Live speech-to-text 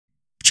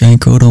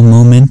GiantGrotle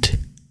moment.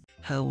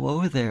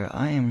 Hello there,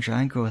 I am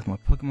GiantGrotle with more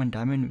Pokemon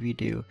Diamond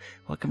redo.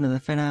 Welcome to the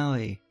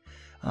finale.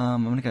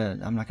 I'm not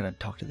gonna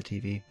talk to the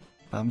TV,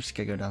 but I'm just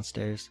gonna go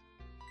downstairs.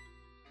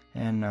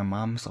 And our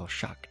mom's all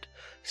shocked.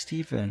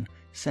 Steven,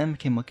 Sam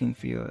came looking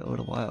for you a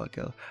little while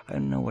ago. I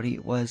don't know what he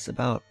was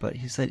about, but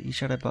he said he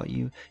shouted about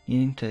you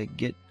needing to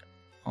get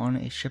on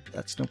a ship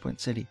at Snowpoint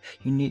City.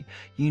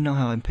 You know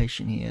how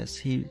impatient he is.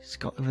 He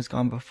was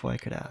gone before I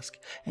could ask.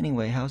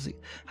 Anyway, how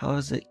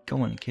is it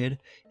going, kid?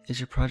 Is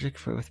your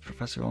project with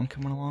Professor Owen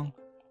coming along?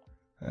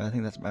 I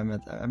think that's I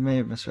may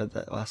have misread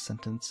that last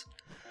sentence.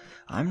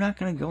 I'm not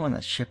gonna go on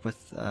that ship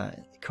with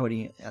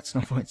Cody at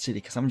Snowpoint City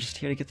because I'm just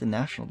here to get the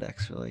national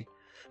decks. Really,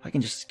 if I can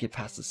just get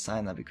past the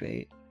sign, that'd be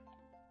great.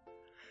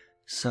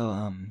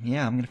 So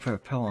yeah, I'm gonna put a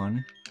pill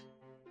on.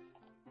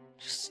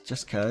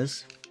 Just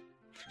cause.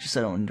 Just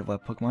so I don't need to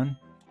web Pokemon.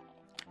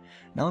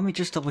 Now let me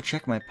just double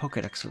check my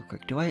Pokedex real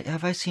quick.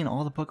 Have I seen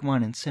all the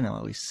Pokemon in Sinnoh?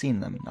 At least seen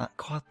them, not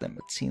caught them,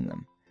 but seen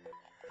them.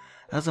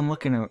 As I'm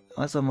looking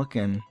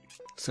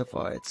so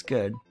far, it's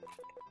good.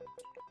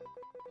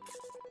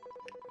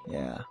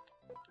 Yeah.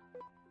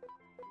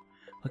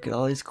 Look at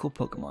all these cool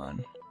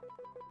Pokemon.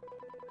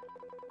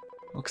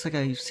 Looks like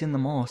I've seen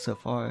them all so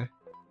far.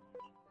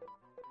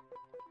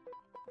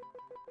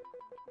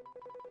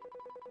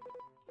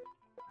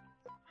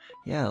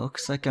 Yeah,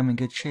 looks like I'm in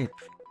good shape.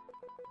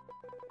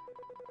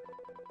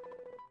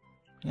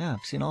 Yeah,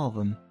 I've seen all of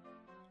them.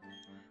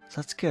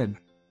 So that's good.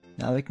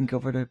 Now we can go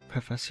over to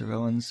Professor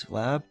Rowan's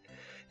lab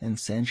in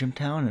Sandgem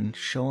Town and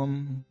show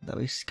him that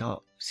we've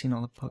seen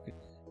all the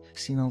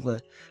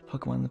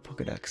Pokemon in the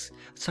Pokedex.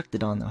 Let's talk to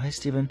Dawn though. Hi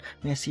Steven,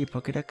 may I see your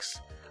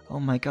Pokedex? Oh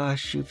my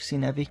gosh, you've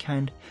seen every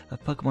kind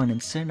of Pokemon in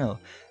Sinnoh.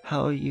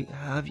 Have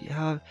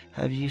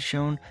you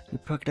shown your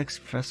Pokedex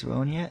to Professor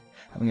Rowan yet?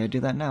 I'm gonna do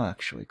that now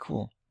actually,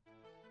 cool.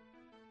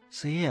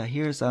 So yeah,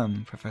 here's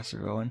Professor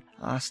Rowan.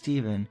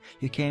 Steven,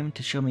 you came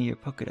to show me your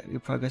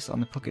progress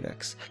on the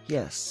Pokedex.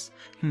 Yes.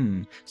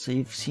 So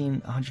you've seen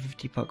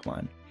 150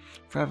 Pokemon.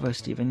 Bravo,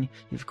 Steven.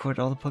 You've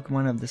recorded all the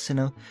Pokemon of the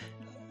Sinnoh.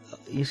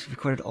 You've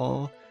recorded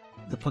all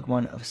the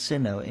Pokemon of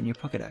Sinnoh in your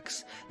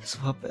Pokedex. This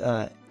will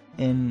help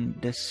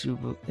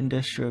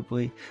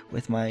indisputably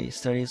with my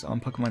studies on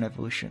Pokemon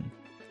evolution.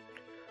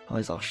 Oh,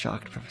 he's all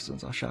shocked. Professor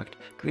Rowan's all shocked.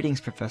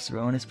 Greetings, Professor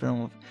Rowan. It's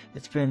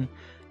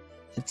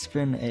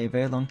been a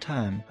very long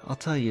time. I'll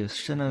tell you,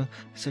 Sinnoh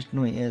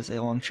certainly is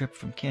a long trip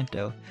from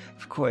Kanto.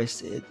 Of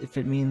course, if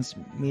it means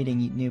meeting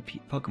new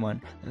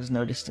Pokemon, there's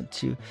no distance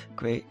too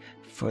great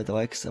for the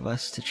likes of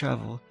us to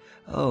travel.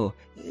 Oh,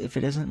 if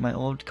it isn't my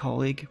old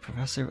colleague,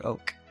 Professor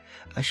Oak.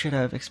 I should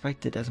have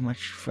expected as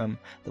much from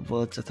the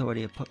world's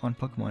authority on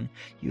Pokemon.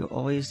 You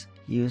always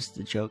use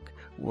the joke,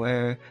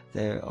 where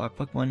there are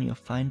Pokemon you'll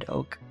find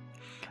Oak.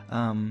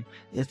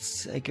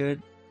 It's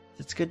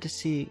good to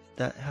see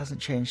that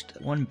hasn't changed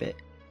one bit.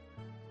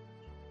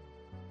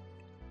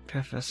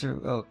 Professor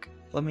Oak,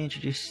 let me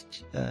introduce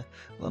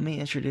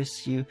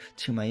you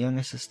to my young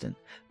assistant.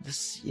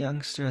 This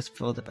youngster has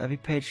filled up every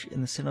page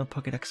in the Sinnoh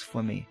Pokedex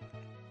for me.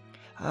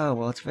 Oh,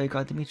 well, it's very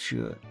glad to meet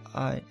you.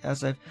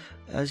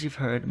 As you've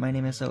heard, my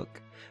name is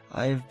Oak.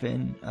 I've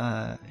been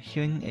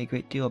hearing a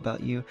great deal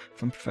about you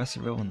from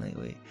Professor Rowan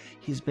lately.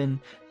 He's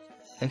been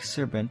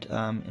exuberant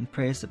in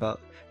praise about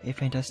a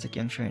fantastic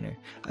young trainer.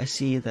 I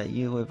see that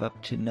you live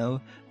up to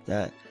know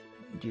that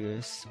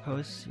you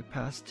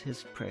passed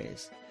his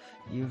praise.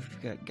 You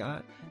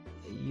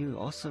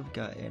also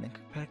got an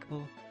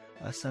impeccable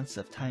sense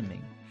of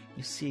timing.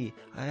 You see,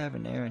 I have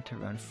an errand to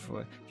run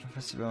for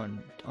Professor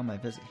Rowan on my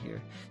visit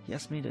here. He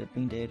asked me to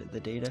bring the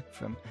data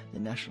from the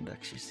national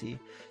decks, you see.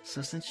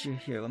 So since you're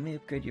here, let me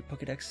upgrade your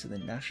Pokedex to the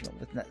national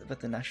with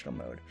the national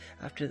mode.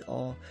 After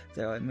all,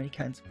 there are many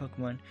kinds of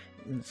Pokemon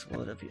in this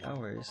world of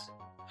ours.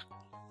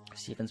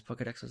 Steven's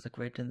Pokedex was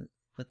upgraded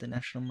with the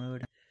national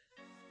mode.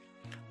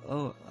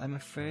 Oh, I'm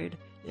afraid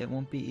it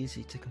won't be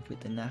easy to complete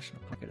the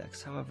national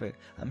Pokedex. However,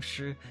 I'm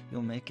sure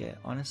you'll make an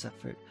honest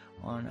effort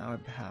on our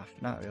behalf.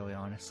 Not really,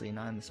 honestly,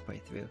 not in this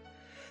playthrough.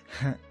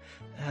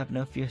 Have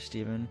no fear,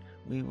 Steven.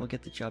 We will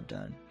get the job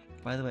done.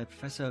 By the way,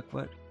 Professor Oak,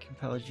 what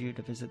compelled you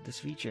to visit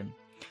this region?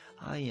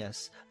 Ah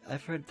yes,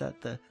 I've heard that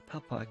the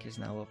Pal Park is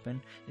now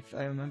open. If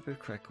I remember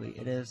correctly,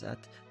 it is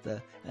at the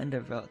end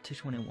of Route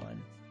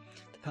 221.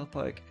 Pal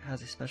Park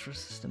has a special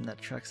system that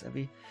tracks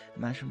every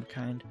imaginable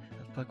kind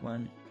of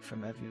Pokemon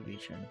from every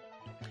region.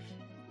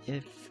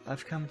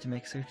 I've come to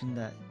make certain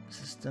that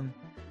system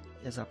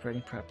is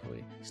operating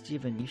properly.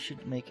 Steven, you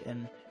should make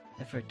an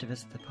effort to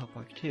visit the Pal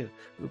Park too.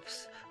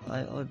 Oops,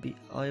 I'll be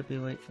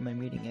late for my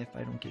meeting if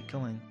I don't get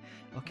going.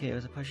 Okay, it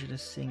was a pleasure to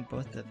seeing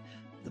both of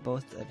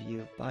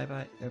you.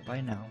 Bye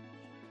now.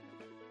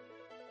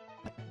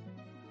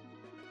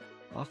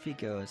 Off he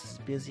goes, as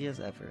busy as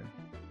ever.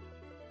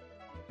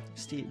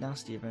 Now,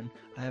 Steven,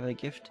 I have a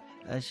gift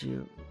as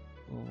your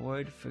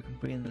reward for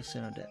completing the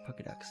Sinnoh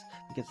Pokedex.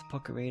 We get the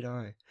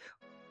Pokeradar.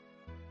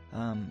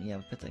 Yeah,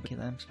 we'll put that in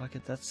Lam's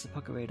pocket. That's the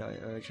Pokeradar,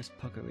 or just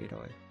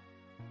Pokeradar.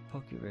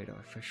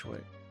 Pokeradar for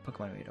short.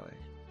 Pokemon Radar.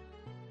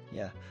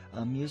 Yeah.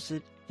 Use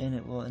it, and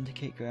it will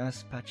indicate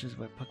grass patches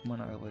where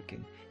Pokemon are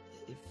lurking.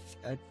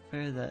 I'd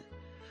prefer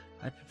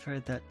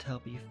that to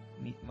help you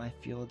meet my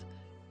field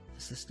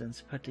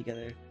assistants put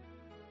together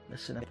the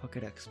Sinnoh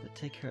Pokedex, but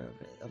take care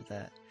of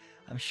that.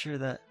 I'm sure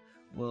that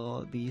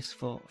will be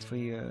useful for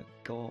your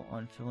goal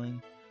on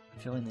filling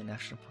the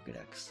National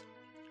Pokedex.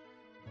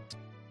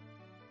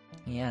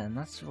 Yeah, and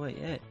that's really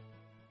it.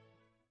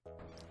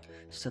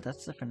 So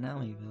that's the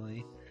finale,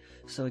 really.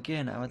 So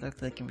again, I would like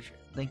to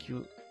thank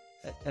you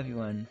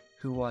everyone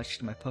who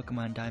watched my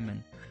Pokemon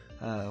Diamond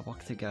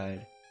walkthrough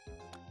guide.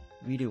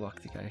 Redo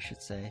walkthrough guide, I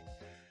should say.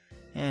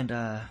 And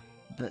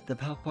the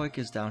Pelpork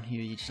is down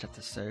here, you just have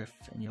to surf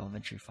and you'll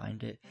eventually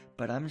find it.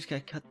 But I'm just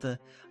gonna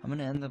I'm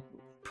gonna end the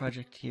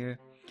project here.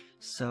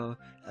 So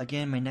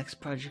again, my next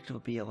project will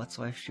be a Let's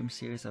Live Stream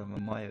series of a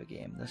Mario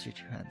game. Those are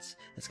 2 hints.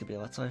 It's gonna be a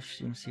Let's Live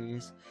Stream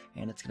series,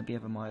 and it's gonna be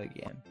of a Mario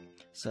game.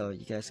 So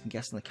you guys can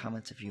guess in the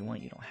comments if you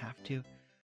want, you don't have to.